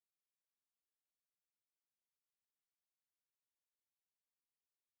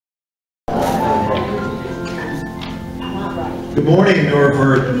Good morning, North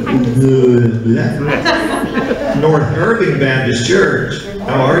Irving Baptist Church.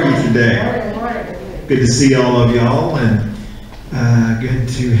 How are you today? Good to see all of y'all, and good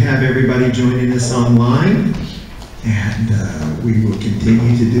to have everybody joining us online. And we will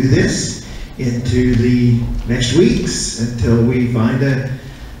continue to do this into the next weeks until we find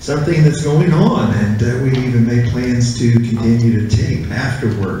something that's going on, and we've even made plans to continue to tape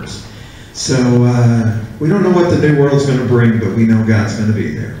afterwards. So we don't know what the new world's going to bring, but we know God's going to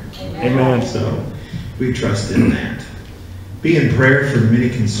be there. Amen. So we trust in that. Be in prayer for the many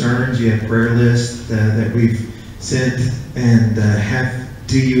concerns. You have prayer lists that we've sent and have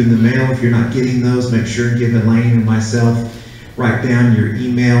to you in the mail. If you're not getting those, make sure and give Elaine and myself, write down your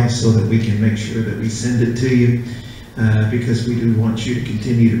email so that we can make sure that we send it to you, because we do want you to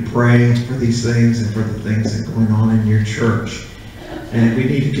continue to pray for these things and for the things that are going on in your church. And we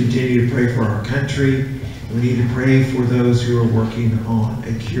need to continue to pray for our country. We need to pray for those who are working on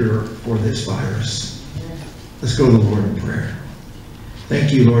a cure for this virus. Let's go to the Lord in prayer.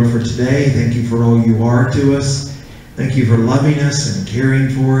 Thank you, Lord, for today. Thank you for all you are to us. Thank you for loving us and caring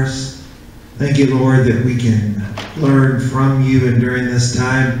for us. Thank you, Lord, that we can learn from you, and during this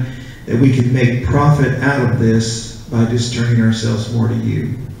time that we can make profit out of this by just turning ourselves more to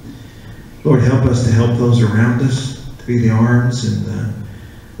you. Lord, help us to help those around us, to be the arms and the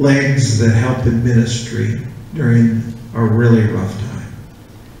legs that help in ministry during our really rough time.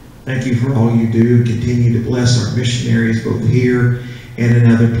 Thank you for all you do. Continue to bless our missionaries both here and in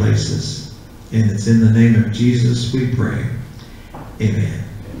other places. And it's in the name of Jesus we pray. Amen.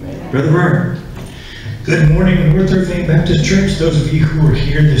 Amen. Brother Vern. Good morning, North Irving Baptist Church. Those of you who are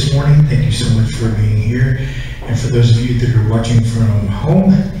here this morning, thank you so much for being here. And for those of you that are watching from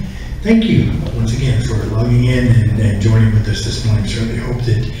home, thank you once again for logging in and joining with us this morning. Certainly hope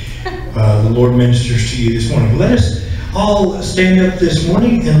that the Lord ministers to you this morning. Let us all stand up this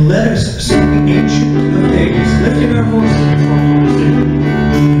morning and let us sing the Ancient of Days, lifting our voices before the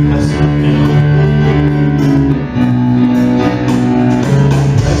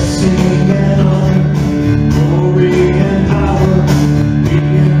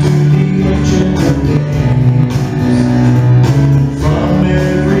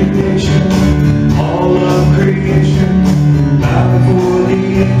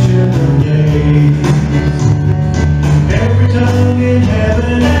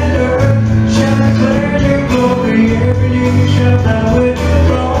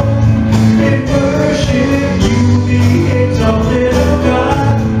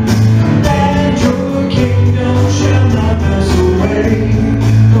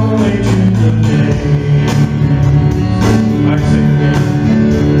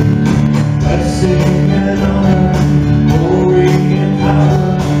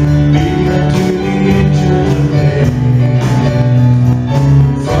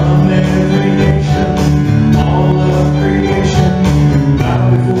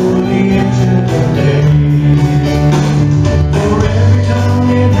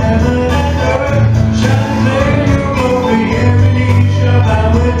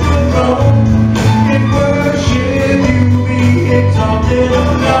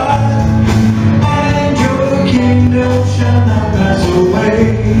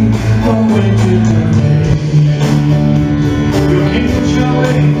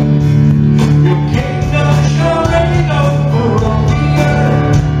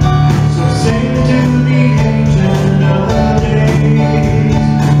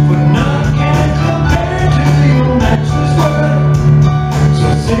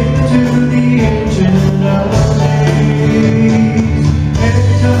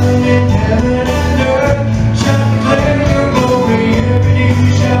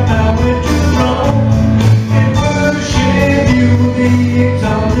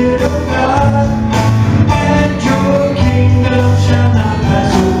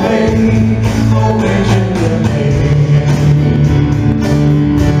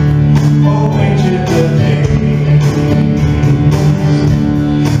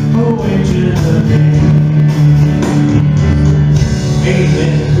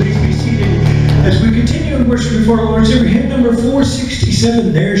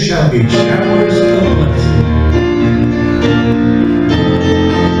there shall be showers of blessing.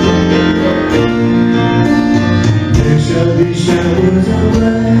 There shall be showers of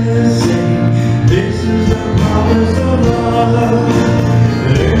blessing. This is the promise of love.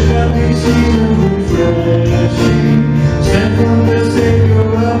 There shall be seasons refreshing, sent from the Savior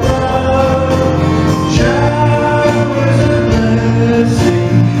above. Showers of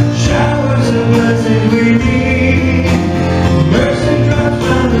blessing, showers of blessing we need. Mercy drops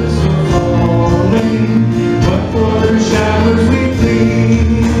down and so falling, but for the showers we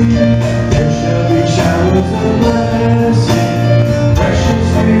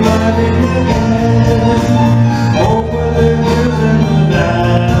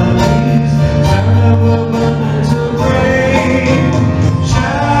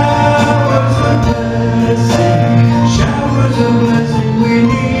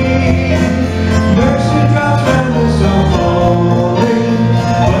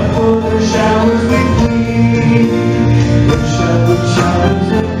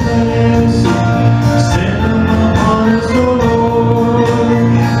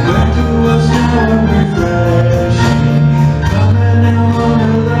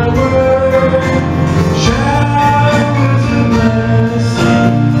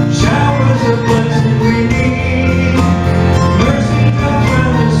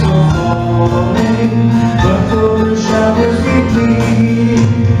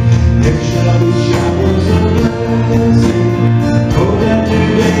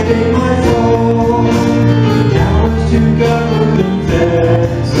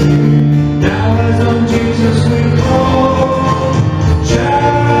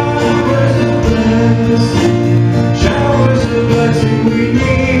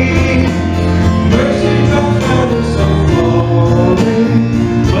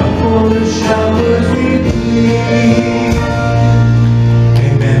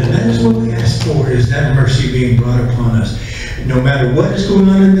matter what is going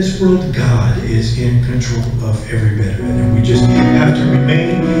on in this world, God is in control of every bit of it. And we just have to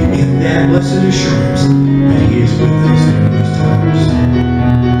remain in that blessed assurance that He is with us in these times.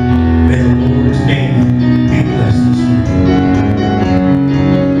 May the Lord's name be blessed this morning.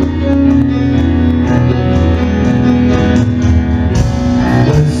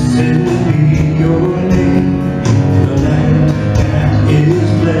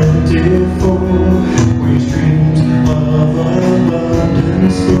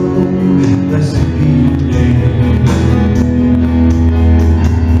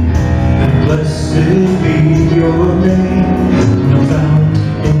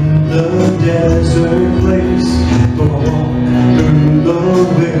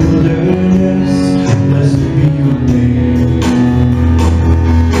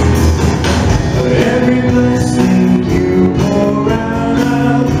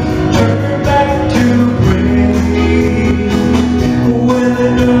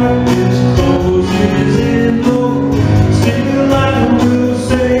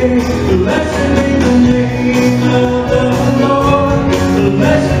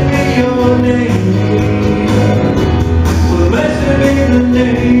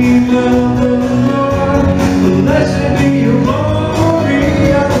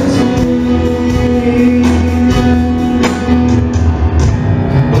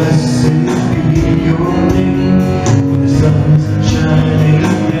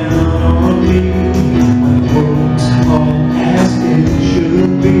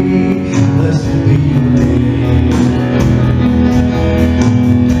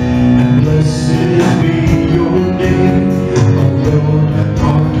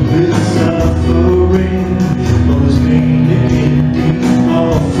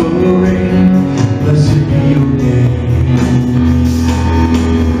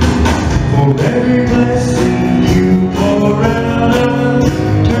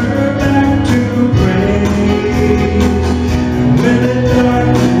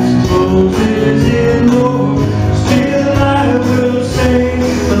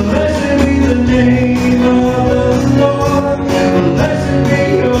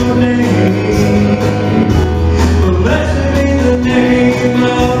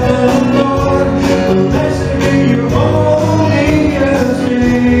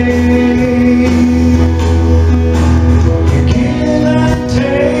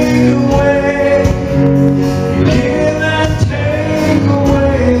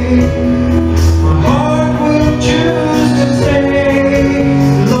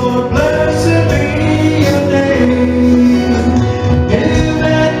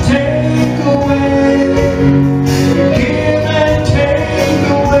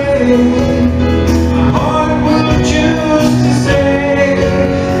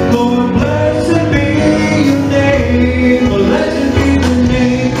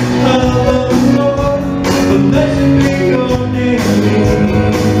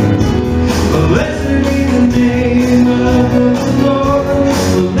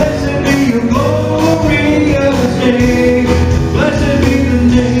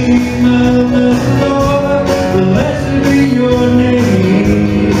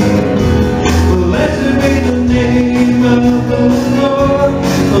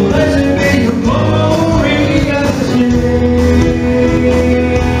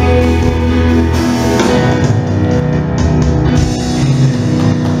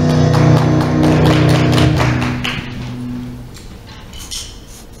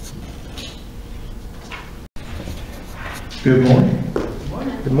 Good morning.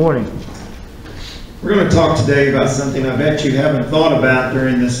 Good morning. We're going to talk today about something I bet you haven't thought about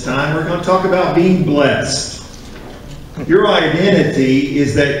during this time. We're going to talk about being blessed. Your identity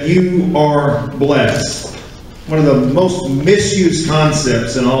is that you are blessed. One of the most misused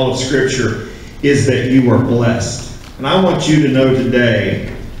concepts in all of Scripture is that you are blessed. And I want you to know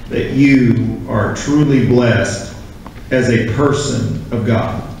today that you are truly blessed as a person of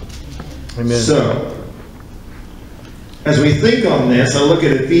God. Amen. So, as we think on this, I look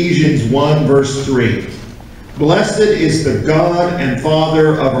at Ephesians 1 verse 3. Blessed is the God and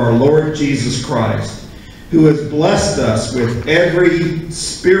Father of our Lord Jesus Christ, who has blessed us with every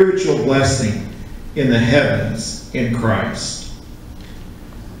spiritual blessing in the heavens in Christ.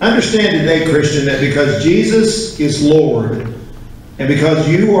 Understand today, Christian, that because Jesus is Lord, and because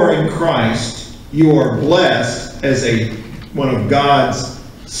you are in Christ, you are blessed as one of God's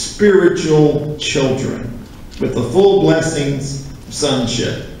spiritual children, with the full blessings of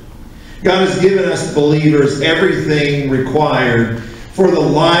sonship. God has given us believers everything required for the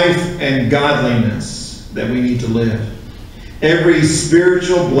life and godliness that we need to live. Every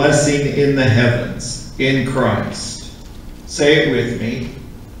spiritual blessing in the heavens in Christ. Say it with me.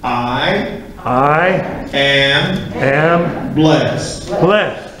 I am blessed.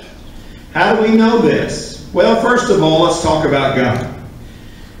 Blessed. How do we know this? Well, first of all, let's talk about God.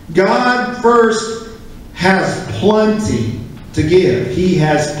 God first has plenty to give. He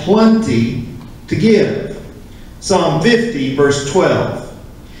has plenty to give. Psalm 50, verse 12.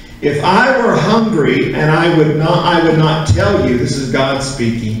 If I were hungry, and I would not tell you, this is God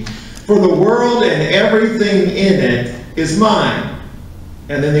speaking, for the world and everything in it is mine.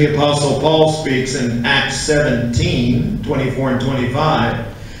 And then the Apostle Paul speaks in Acts 17, 24 and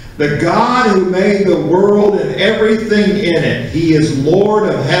 25. The God who made the world and everything in it, He is Lord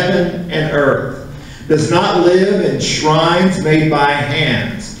of heaven and earth, does not live in shrines made by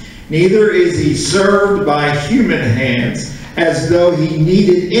hands, neither is He served by human hands, as though He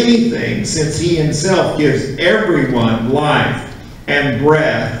needed anything, since He Himself gives everyone life and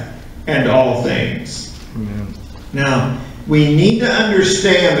breath and all things. Amen. Now, we need to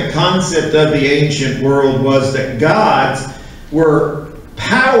understand the concept of the ancient world was that gods were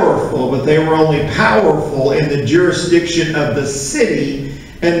powerful, but they were only powerful in the jurisdiction of the city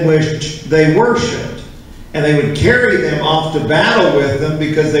in which they worshipped. And they would carry them off to battle with them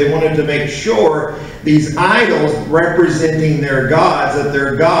because they wanted to make sure these idols representing their gods, that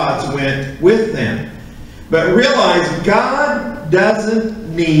their gods went with them. But realize God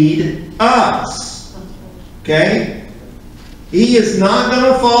doesn't need us. Okay? He is not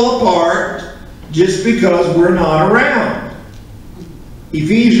going to fall apart just because we're not around.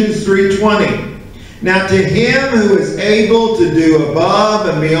 Ephesians 3:20. Now to Him who is able to do above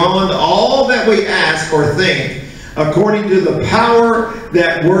and beyond all that we ask or think, according to the power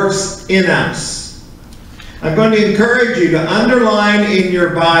that works in us. I'm going to encourage you to underline in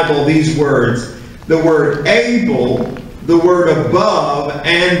your Bible these words. The word able, the word above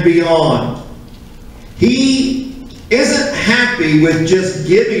and beyond. He isn't happy with just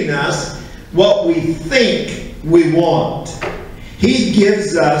giving us what we think we want. He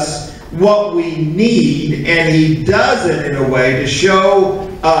gives us what we need, and He does it in a way to show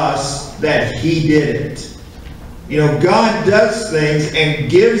us that He did it. You know, God does things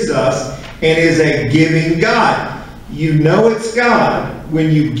and gives us and is a giving God. You know it's God when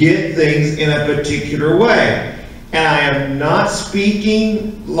you get things in a particular way. And I am not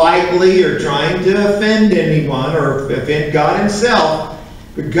speaking lightly or trying to offend anyone or offend God Himself.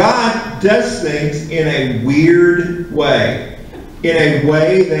 But God does things in a weird way. In a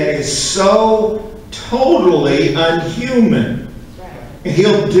way that is so totally unhuman. And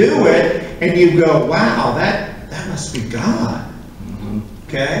He'll do it and you go, wow, that must be God.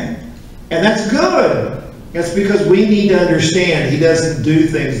 Okay? And that's good. That's because we need to understand He doesn't do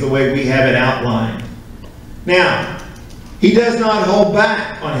things the way we have it outlined. Now, He does not hold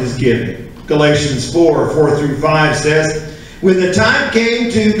back on His giving. Galatians 4 through 5 says, when the time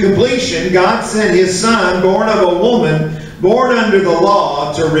came to completion, God sent His Son, born of a woman, born under the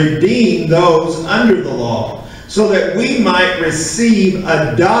law, to redeem those under the law, so that we might receive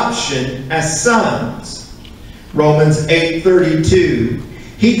adoption as sons. Romans 8:32.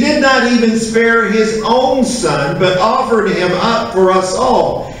 He did not even spare His own Son, but offered Him up for us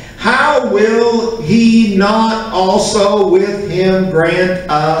all. How will He not also with Him grant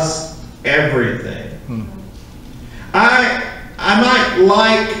us everything? I might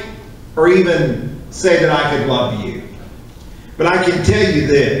like or even say that I could love you. But I can tell you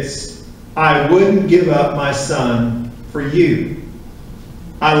this. I wouldn't give up my son for you.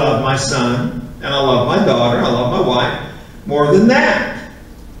 I love my son and I love my daughter. I love my wife more than that.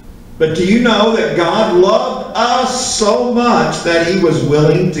 But do you know that God loved us so much that He was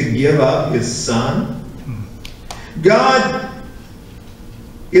willing to give up His Son? God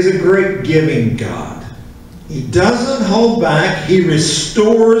is a great giving God. He doesn't hold back. He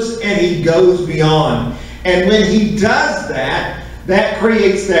restores and He goes beyond. And when He does that, that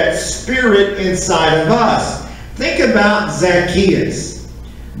creates that spirit inside of us. Think about Zacchaeus,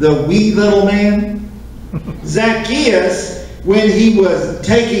 the wee little man. Zacchaeus, when he was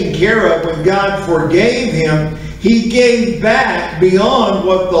taken care of, when God forgave him, he gave back beyond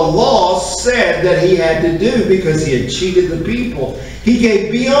what the law said that he had to do because he had cheated the people. He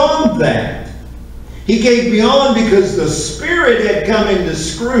gave beyond that. He gave beyond because the Spirit had come into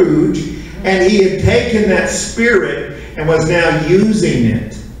Scrooge and he had taken that Spirit and was now using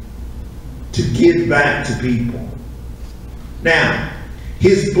it to give back to people. Now,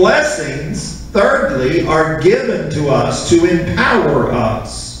 His blessings, thirdly, are given to us to empower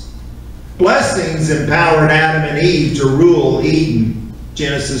us. Blessings empowered Adam and Eve to rule Eden,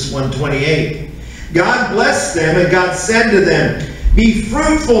 Genesis 1:28. God blessed them and God said to them, "Be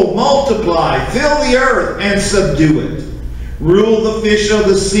fruitful, multiply, fill the earth and subdue it. rule the fish of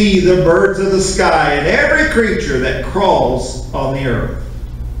the sea, the birds of the sky, and every creature that crawls on the earth,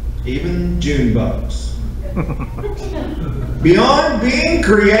 even June bugs. Beyond being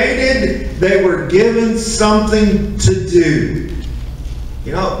created, they were given something to do.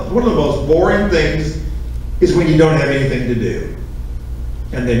 You know, one of the most boring things is when you don't have anything to do.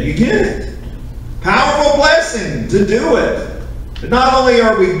 And then you get it. Powerful blessing to do it. But not only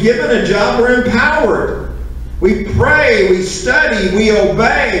are we given a job, we're empowered. We pray, we study, we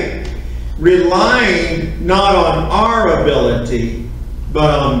obey, relying not on our ability, but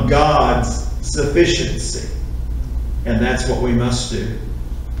on God's sufficiency. And that's what we must do.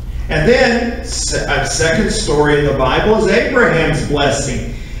 And then, a second story in the Bible is Abraham's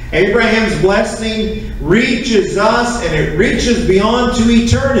blessing. Abraham's blessing reaches us, and it reaches beyond to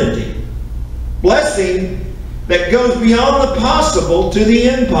eternity. Blessing that goes beyond the possible to the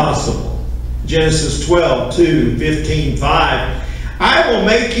impossible. Genesis 12:2, 15:5. I will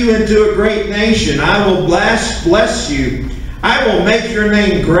make you into a great nation. I will bless you. I will make your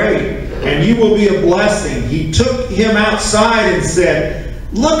name great, and you will be a blessing. He took him outside and said,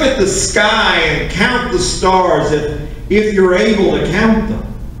 look at the sky and count the stars if you're able to count them.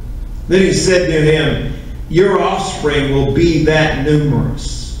 Then he said to him, your offspring will be that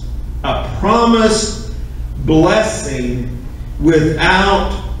numerous. A promised blessing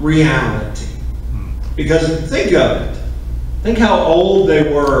without reality. Because think of it. Think how old they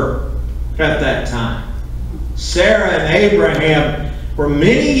were at that time. Sarah and Abraham were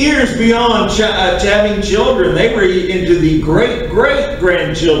many years beyond having children. They were into the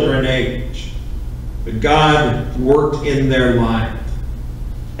great-great-grandchildren age. But God worked in their life.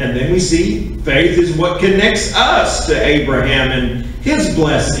 And then we see faith is what connects us to Abraham and his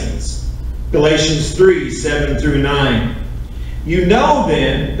blessings. Galatians 3:7-9. You know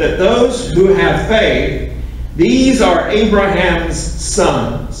then that those who have faith, these are Abraham's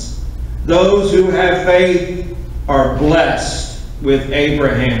sons. Those who have faith are blessed with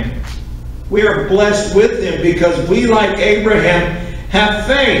Abraham. We are blessed with him because we, like Abraham, have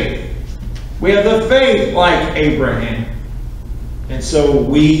faith. We have the faith like Abraham. And so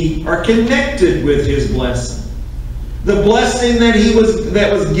we are connected with his blessing. The blessing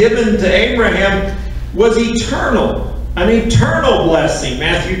that was given to Abraham was eternal. An eternal blessing.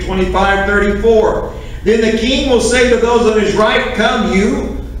 Matthew 25:34. Then the king will say to those on his right, come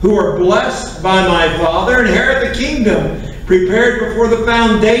you who are blessed by my Father, inherit the kingdom prepared before the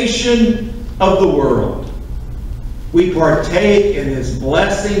foundation of the world. We partake in this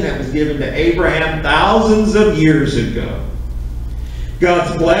blessing that was given to Abraham thousands of years ago.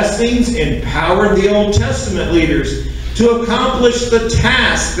 God's blessings empowered the Old Testament leaders to accomplish the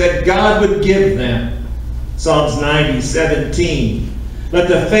task that God would give them. Psalms 90:17. Let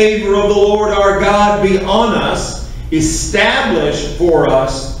the favor of the Lord our God be on us, establish for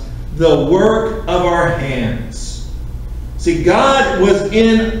us the work of our hands. See, God was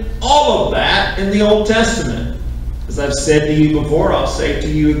in all of that in the Old Testament. As I've said to you before, I'll say to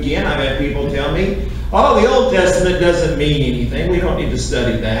you again, I've had people tell me, oh, the Old Testament doesn't mean anything. We don't need to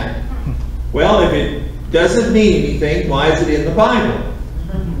study that. Well, if it doesn't mean anything, why is it in the Bible?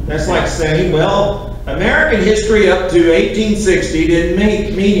 That's like saying, well, American history up to 1860 didn't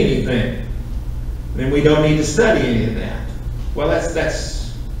mean anything. Then we don't need to study any of that. Well,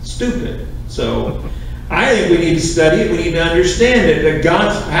 that's stupid. So I think we need to study it. We need to understand it, that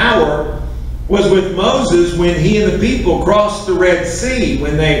God's power was with Moses when he and the people crossed the Red Sea,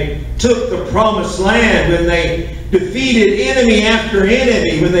 when they took the promised land, when they defeated enemy after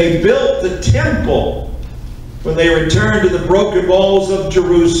enemy, when they built the temple, when they returned to the broken walls of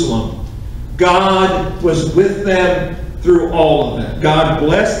Jerusalem. God was with them through all of that. God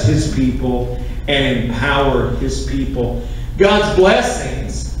blessed his people and empowered his people. God's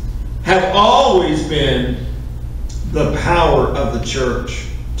blessings have always been the power of the church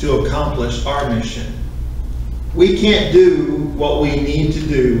to accomplish our mission. We can't do what we need to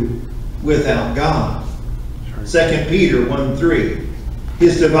do without God. 2 Peter 1:3.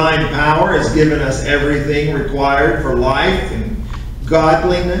 His divine power has given us everything required for life and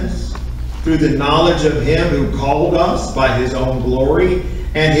godliness through the knowledge of him who called us by his own glory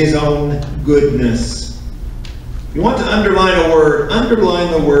and his own goodness. If you want to underline a word,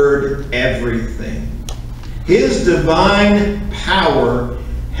 underline the word everything. His divine power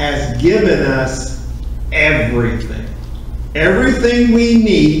has given us everything. Everything we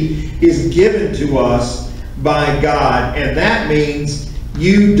need is given to us by God, and that means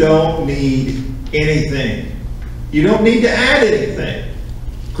you don't need anything. You don't need to add anything.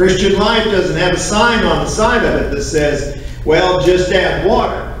 Christian Life doesn't have a sign on the side of it that says, well, just add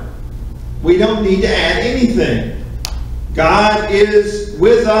water. We don't need to add anything. God is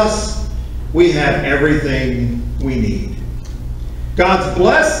with us. We have everything we need. God's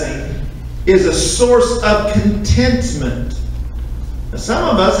blessing is a source of contentment. Now, some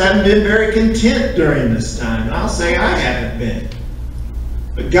of us haven't been very content during this time, and I'll say I haven't been.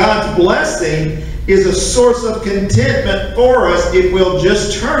 But God's blessing is a source of contentment for us if we'll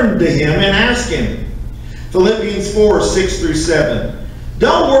just turn to Him and ask Him. Philippians 4, 6 through 7.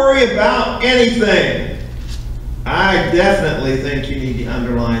 Don't worry about anything. I definitely think you need to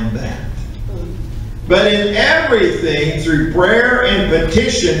underline that. But in everything, through prayer and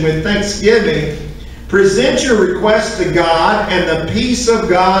petition with thanksgiving, present your requests to God, and the peace of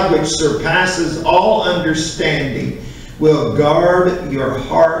God, which surpasses all understanding, will guard your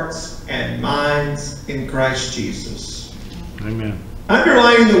hearts and minds in Christ Jesus. Amen.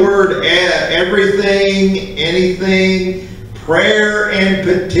 Underlining the word everything, anything, prayer and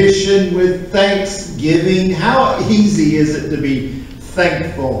petition with thanksgiving. How easy is it to be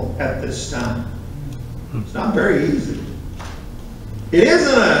thankful at this time? It's not very easy. It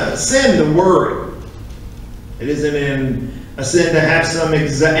isn't a sin to worry. It isn't a sin to have some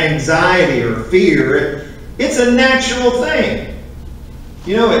anxiety or fear. It's a natural thing.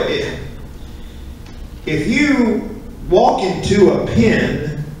 You know, if you walk into a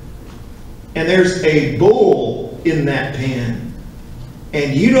pen and there's a bull in that pen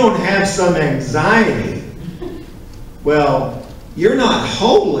and you don't have some anxiety, well, you're not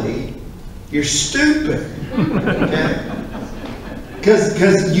holy, you're stupid. Okay?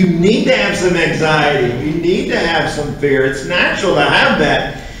 Because you need to have some anxiety. You need to have some fear. It's natural to have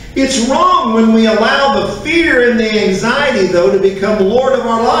that. It's wrong when we allow the fear and the anxiety, though, to become Lord of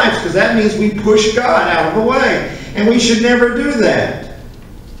our lives, because that means we push God out of the way. And we should never do that.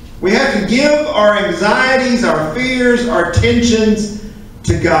 We have to give our anxieties, our fears, our tensions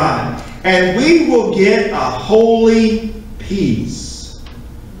to God. And we will get a holy peace.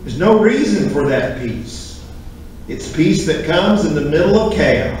 There's no reason for that peace. It's peace that comes in the middle of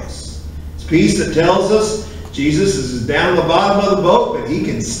chaos. It's peace that tells us Jesus is down the bottom of the boat, but He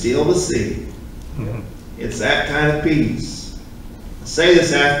can still the sea. It's that kind of peace. Say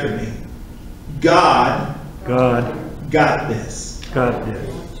this after me. God got this. God did.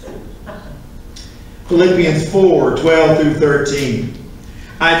 Philippians 4, 12 through 13.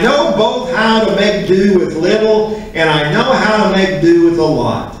 I know both how to make do with little, and I know how to make do with a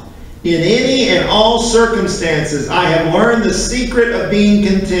lot. In any and all circumstances, I have learned the secret of being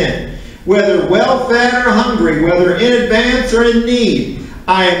content. Whether well-fed or hungry, whether in advance or in need,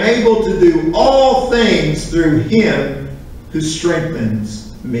 I am able to do all things through Him who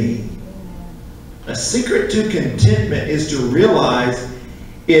strengthens me. A secret to contentment is to realize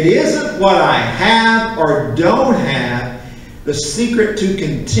it isn't what I have or don't have. The secret to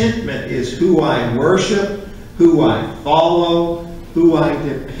contentment is who I worship, who I follow, who I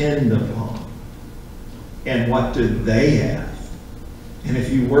depend upon. And what do they have? And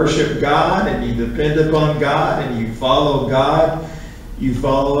if you worship God and you depend upon God and you follow God, you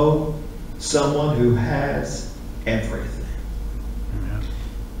follow someone who has everything. Amen.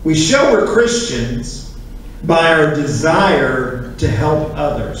 We show we're Christians by our desire to help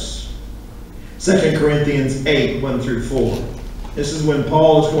others. 2 Corinthians 8, 1 through 4. This is when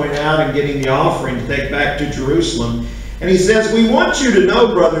Paul is going out and getting the offering to take back to Jerusalem. And he says, we want you to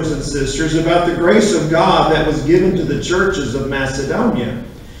know, brothers and sisters, about the grace of God that was given to the churches of Macedonia.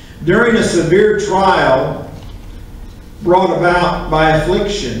 During a severe trial brought about by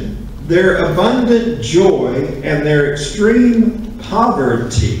affliction, their abundant joy and their extreme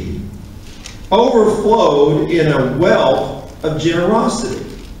poverty overflowed in a wealth of generosity.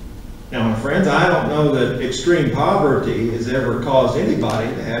 Now, my friends, I don't know that extreme poverty has ever caused anybody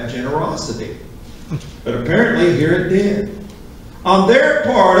to have generosity. But apparently here it did. On their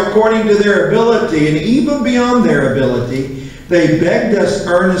part, according to their ability, and even beyond their ability, they begged us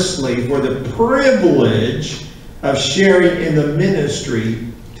earnestly for the privilege of sharing in the ministry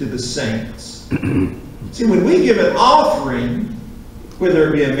to the saints. See, when we give an offering, whether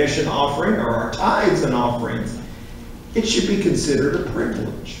it be a mission offering or our tithes and offerings, it should be considered a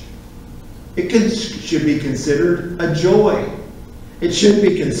privilege. It should be considered a joy. It should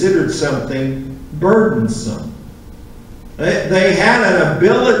be considered something burdensome. They had an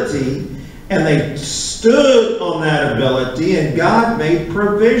ability and they stood on that ability, and God made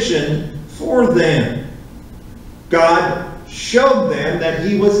provision for them. God showed them that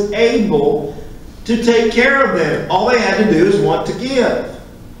He was able to take care of them. All they had to do is want to give.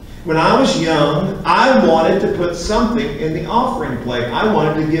 When I was young, I wanted to put something in the offering plate. I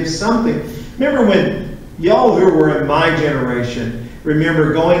wanted to give something. Remember when y'all who were in my generation,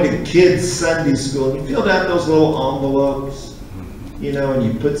 remember going to kids' Sunday school, and you filled out those little envelopes, you know, and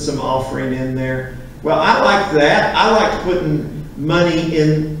you put some offering in there. Well, I like that. I like putting money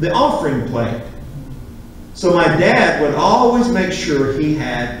in the offering plate. So my dad would always make sure he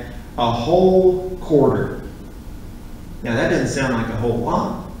had a whole quarter. Now that doesn't sound like a whole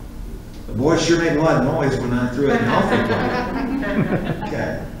lot. The boy sure made a lot of noise when I threw it in the offering plate.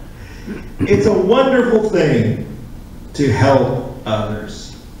 Okay. It's a wonderful thing to help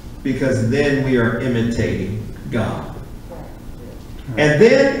others, because then we are imitating God. And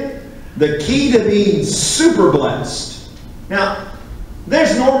then the key to being super blessed. Now,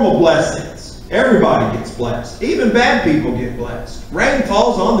 there's normal blessings. Everybody gets blessed. Even bad people get blessed. Rain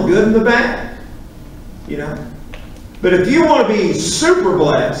falls on the good and the bad. You know? But if you want to be super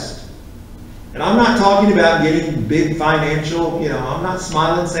blessed, and I'm not talking about getting big financial, you know, I'm not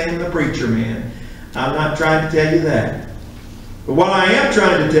smiling saying I'm the preacher man. I'm not trying to tell you that. But what I am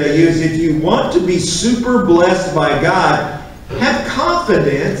trying to tell you is, if you want to be super blessed by God, have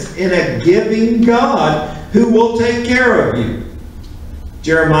confidence in a giving God who will take care of you.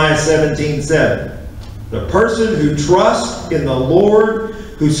 Jeremiah 17:7. The person who trusts in the Lord,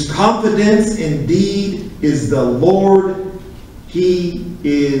 whose confidence indeed is the Lord, he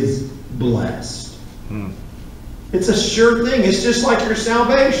is blessed. It's a sure thing. It's just like your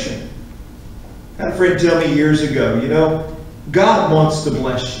salvation. I had a friend tell me years ago, you know, God wants to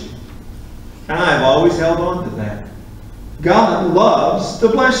bless you. And I have always held on to that. God loves to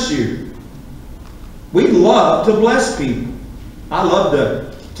bless you. We love to bless people. I love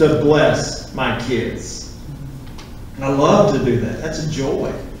to bless my kids. I love to do that. That's a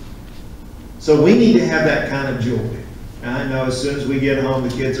joy. So we need to have that kind of joy. And I know as soon as we get home,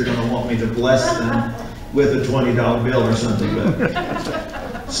 the kids are going to want me to bless them with a $20 bill or something.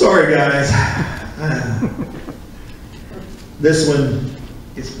 But sorry, guys. This one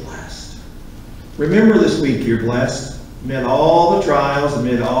is blessed. Remember this week you're blessed. Amid all the trials,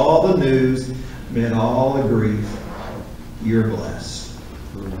 amid all the news, amid all the grief, you're blessed.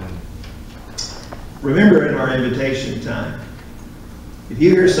 Remember, in our invitation time, if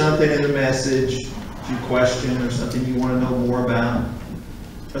you hear something in the message, if you question or something you want to know more about,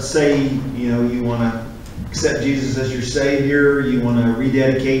 let's say, you know, you want to accept Jesus as your Savior, you want to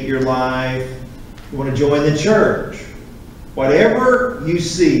rededicate your life, you want to join the church. Whatever you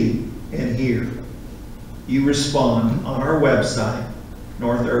see and hear, you respond on our website,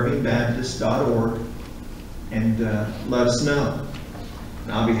 northirvingbaptist.org, and let us know.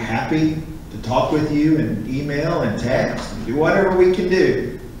 And I'll be happy to talk with you and email and text and do whatever we can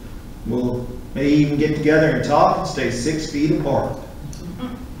do. We'll maybe even get together and talk and stay 6 feet apart.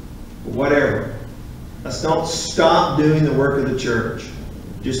 But whatever. Let's don't stop doing the work of the church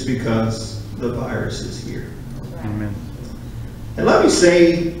just because the virus is here. Amen. And let me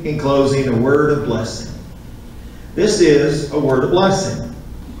say in closing a word of blessing. This is a word of blessing.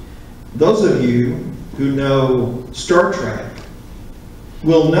 Those of you who know Star Trek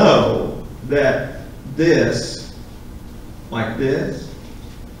will know that this, like this,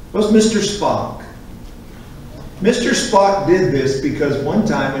 was Mr. Spock. Mr. Spock did this because one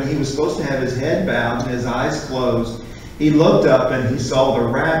time when he was supposed to have his head bowed and his eyes closed, he looked up and he saw the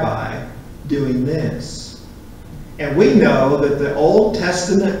rabbi doing this. And we know that the Old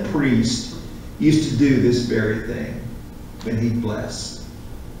Testament priest used to do this very thing when he blessed.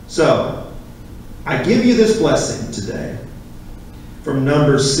 So, I give you this blessing today from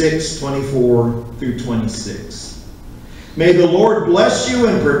Numbers 6:24 through 26. May the Lord bless you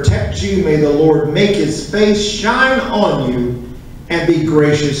and protect you. May the Lord make his face shine on you and be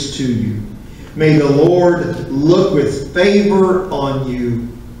gracious to you. May the Lord look with favor on you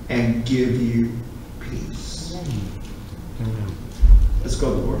and give you peace. Let's go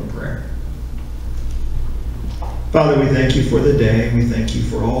to the Lord in prayer. Father, we thank you for the day. We thank you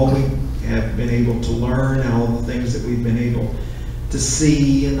for all we have been able to learn and all the things that we've been able to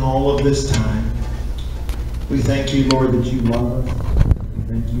see in all of this time. We thank you, Lord, that you love us. We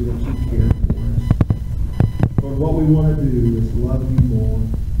thank you that you care for us. Lord, what we want to do is love you more,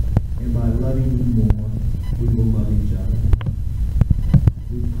 and by loving you more, we will love each other.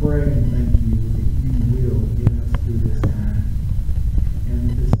 We pray and thank